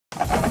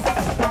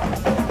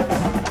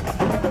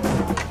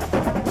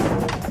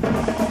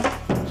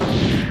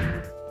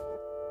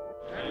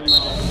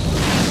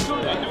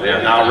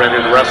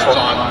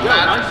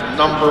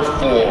number 4.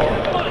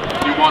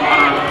 The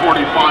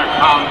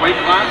 145-pound weight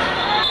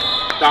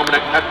class,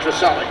 Dominick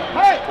Petrucelli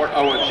for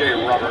Owen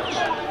J. Roberts.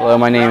 Hello,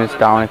 my name is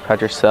Dominick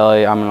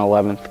Petrucelli. I'm in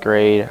 11th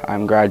grade.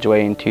 I'm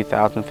graduating in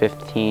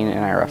 2015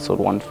 and I wrestled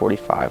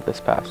 145 this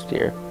past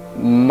year.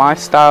 My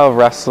style of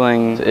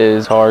wrestling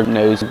is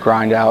hard-nosed,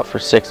 grind out for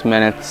 6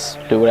 minutes,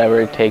 do whatever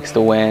it takes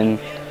to win.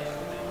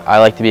 I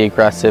like to be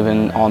aggressive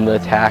and on the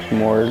attack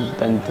more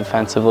than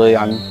defensively.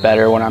 I'm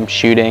better when I'm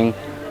shooting.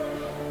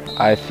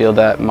 I feel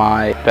that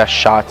my best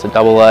shot's a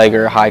double leg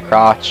or a high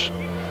crotch.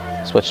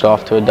 Switched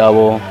off to a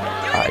double.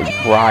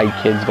 I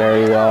ride kids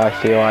very well. I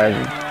feel I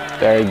have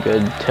very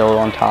good tilt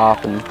on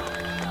top, and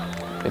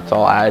it's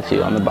all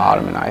attitude on the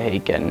bottom, and I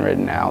hate getting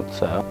ridden out.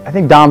 So I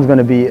think Dom's going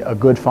to be a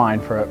good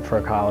find for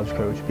a college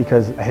coach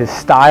because his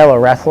style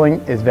of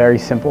wrestling is very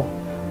simple.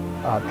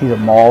 He's a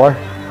mauler.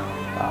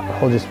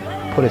 He'll just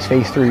put his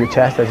face through your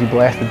chest as he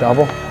blasts the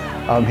double.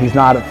 He's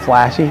not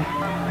flashy,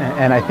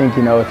 and I think,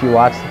 you know, if you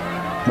watch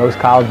most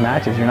college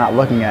matches, you're not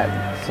looking at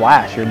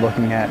flash. You're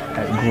looking at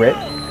grit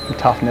and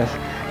toughness,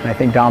 and I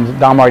think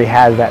Dom already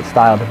has that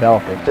style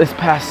developing. This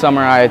past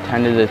summer, I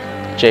attended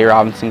a J.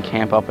 Robinson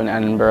camp up in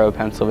Edinburgh,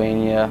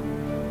 Pennsylvania.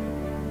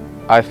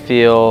 I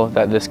feel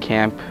that this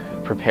camp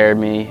prepared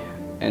me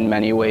in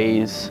many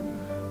ways.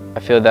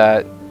 I feel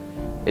that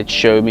it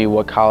showed me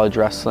what college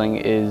wrestling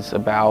is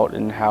about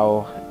and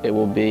how it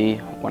will be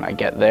when I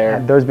get there.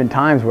 There's been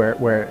times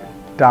where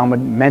Dom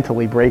would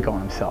mentally break on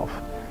himself,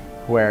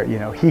 where, you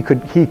know, he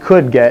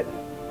could get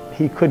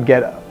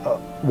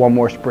one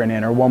more sprint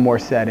in or one more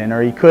set in,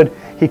 or he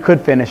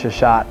could finish a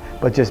shot,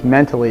 but just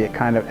mentally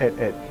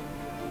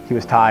he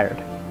was tired,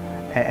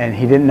 and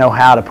he didn't know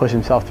how to push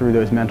himself through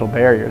those mental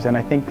barriers. And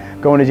I think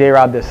going to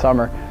J-Rob this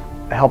summer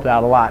helped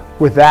out a lot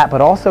with that,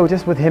 but also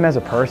just with him as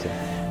a person.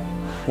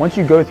 Once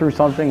you go through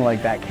something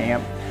like that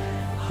camp,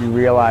 you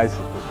realize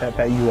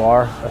that you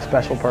are a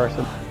special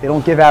person. They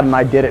don't give out an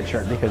 "I did it"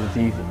 shirt because it's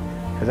easy,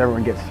 because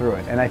everyone gets through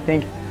it. And I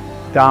think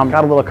Dom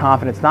got a little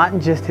confidence, not in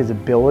just his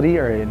ability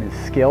or in his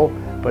skill,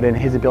 but in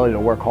his ability to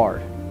work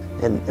hard.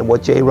 And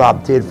what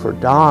J-Rob did for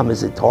Dom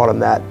is it taught him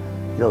that,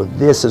 you know,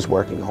 this is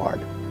working hard,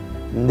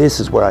 and this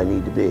is where I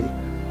need to be.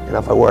 And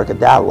if I work at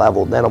that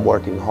level, then I'm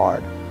working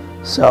hard.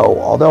 So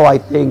although I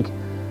think,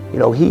 you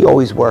know, he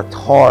always worked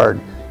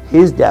hard,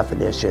 his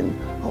definition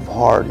of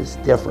hard is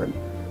different,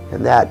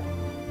 and that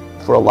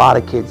for a lot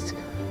of kids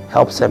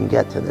helps them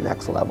get to the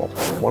next level.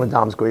 One of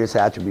Dom's greatest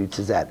attributes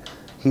is that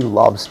he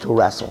loves to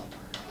wrestle.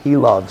 He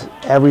loves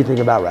everything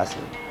about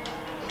wrestling.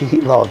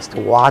 He loves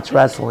to watch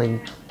wrestling,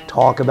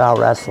 talk about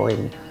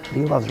wrestling.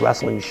 He loves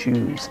wrestling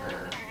shoes.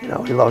 You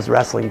know, he loves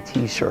wrestling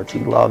t-shirts. He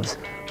loves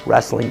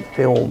wrestling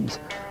films.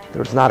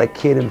 There's not a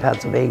kid in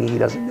Pennsylvania he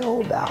doesn't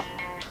know about.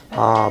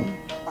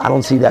 I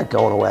don't see that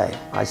going away.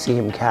 I see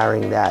him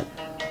carrying that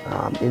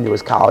into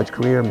his college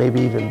career,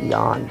 maybe even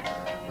beyond,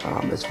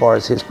 as far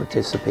as his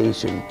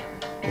participation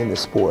in the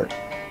sport.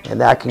 And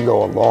that can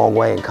go a long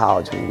way in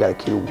college when you've got a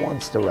kid who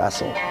wants to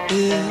wrestle.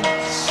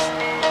 It's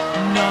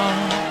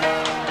not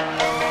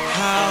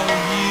how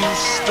you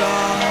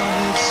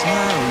start, it's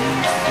how you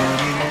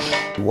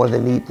finish. One of the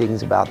neat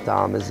things about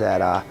Dom is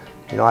that,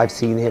 you know, I've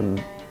seen him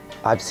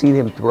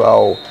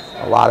throw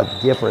a lot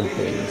of different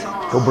things.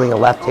 He'll bring a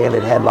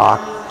left-handed headlock,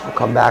 he'll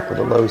come back with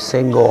a low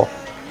single,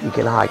 he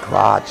can high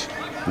crotch,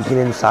 he can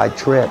inside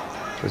trip.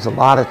 There's a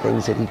lot of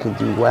things that he can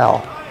do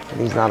well,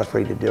 and he's not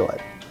afraid to do it.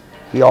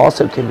 He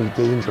also can be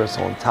dangerous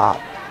on top.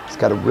 He's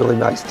got a really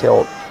nice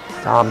tilt.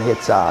 Dom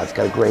hits, he's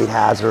got a great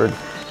hazard.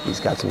 He's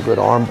got some good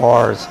arm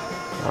bars.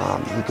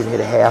 He can hit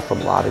a half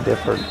from a lot of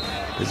different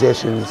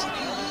positions.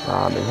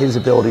 And his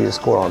ability to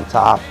score on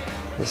top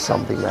is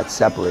something that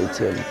separates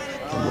him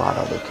from a lot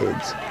of other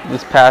kids.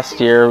 This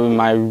past year, in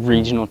my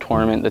regional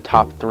tournament, the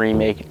top 3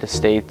 make it to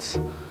states.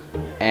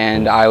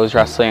 And I was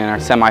wrestling in our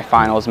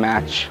semifinals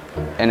match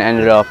and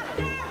ended up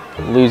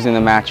losing the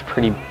match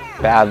pretty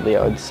badly,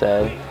 I would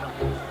say.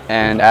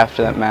 And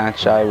after that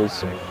match, I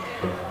was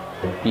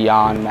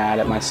beyond mad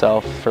at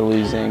myself for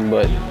losing,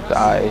 but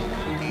I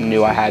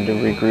knew I had to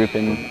regroup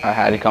and I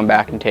had to come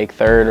back and take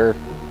third, or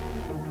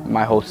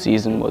my whole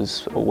season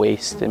was a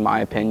waste, in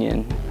my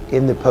opinion.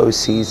 In the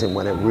postseason,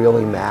 when it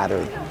really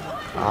mattered,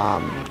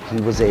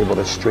 he was able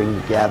to string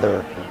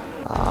together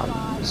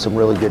some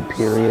really good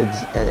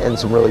periods and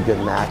some really good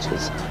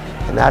matches.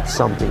 And that's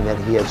something that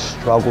he has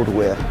struggled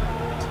with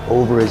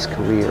over his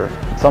career.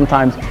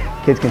 Sometimes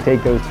kids can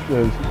take those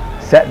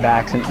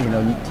setbacks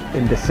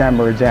in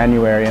December or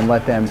January and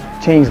let them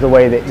change the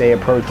way that they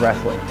approach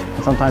wrestling.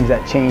 And sometimes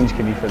that change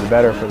can be for the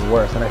better or for the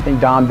worse. And I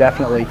think Dom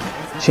definitely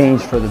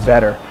changed for the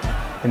better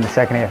in the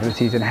second half of the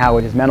season, how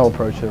his mental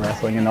approach to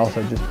wrestling and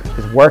also just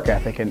his work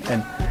ethic and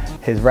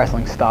his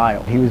wrestling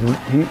style. He was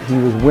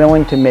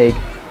willing to make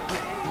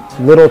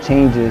little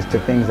changes to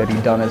things that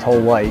he'd done his whole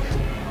life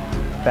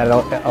that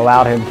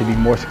allowed him to be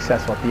more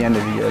successful at the end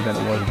of the year than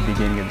it was at the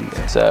beginning of the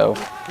year. So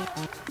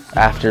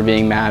after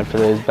being mad for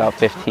those about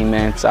 15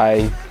 minutes,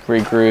 I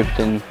regrouped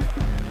and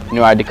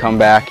knew I had to come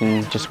back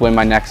and just win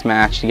my next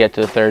match to get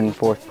to the 3rd and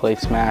 4th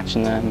place match.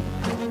 And then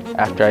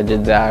after I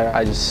did that,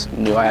 I just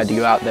knew I had to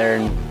go out there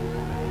and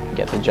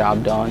get the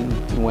job done,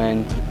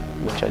 win,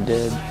 which I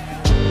did.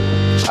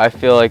 I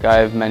feel like I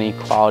have many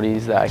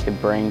qualities that I could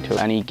bring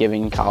to any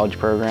given college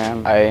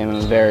program. I am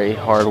a very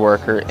hard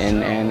worker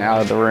in and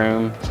out of the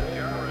room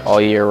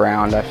all year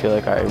round. I feel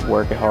like I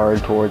work hard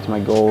towards my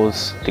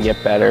goals to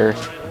get better,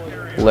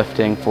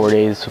 lifting 4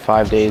 days to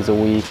 5 days a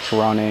week,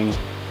 running,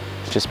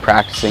 just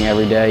practicing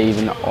every day,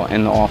 even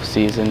in the off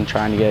season,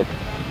 trying to get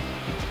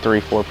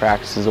 3-4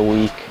 practices a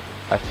week.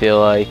 I feel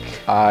like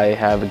I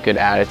have a good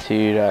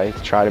attitude. I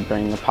try to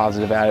bring a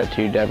positive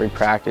attitude to every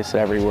practice,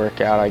 every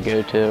workout I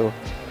go to.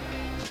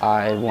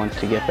 I want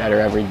to get better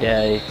every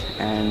day,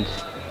 and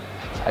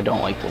I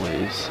don't like to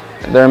lose.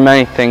 There are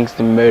many things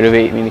to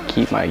motivate me to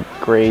keep my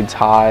grades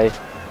high.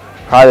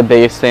 Probably the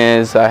biggest thing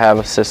is I have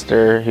a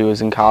sister who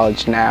is in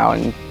college now,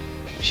 and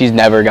she's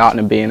never gotten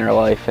a B in her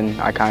life,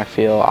 and I kind of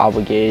feel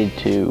obligated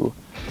to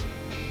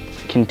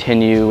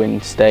continue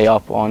and stay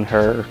up on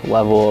her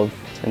level of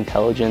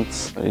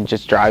intelligence. It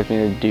just drives me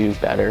to do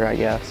better, I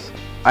guess.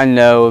 I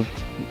know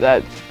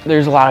that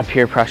there's a lot of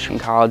peer pressure in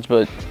college,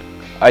 but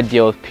I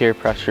deal with peer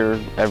pressure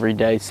every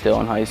day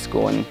still in high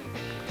school, and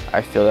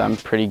I feel that I'm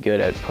pretty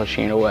good at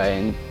pushing it away.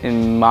 And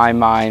in my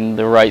mind,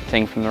 the right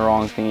thing from the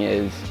wrong thing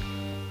is,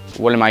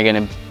 what am I going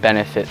to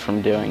benefit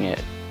from doing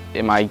it?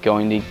 Am I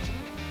going to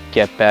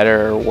get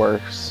better or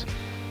worse?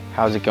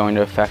 How is it going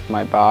to affect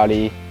my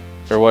body?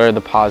 Or what are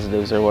the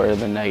positives or what are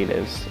the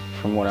negatives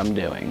from what I'm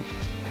doing?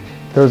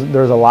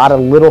 There's a lot of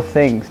little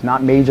things,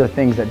 not major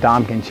things that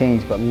Dom can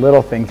change, but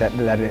little things that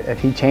if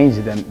he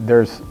changes them,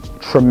 there's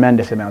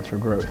tremendous amounts for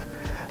growth.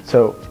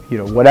 So,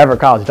 whatever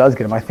college does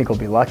get him, I think he'll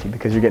be lucky,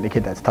 because you're getting a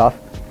kid that's tough,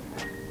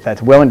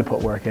 that's willing to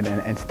put work in,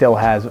 and still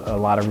has a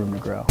lot of room to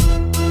grow.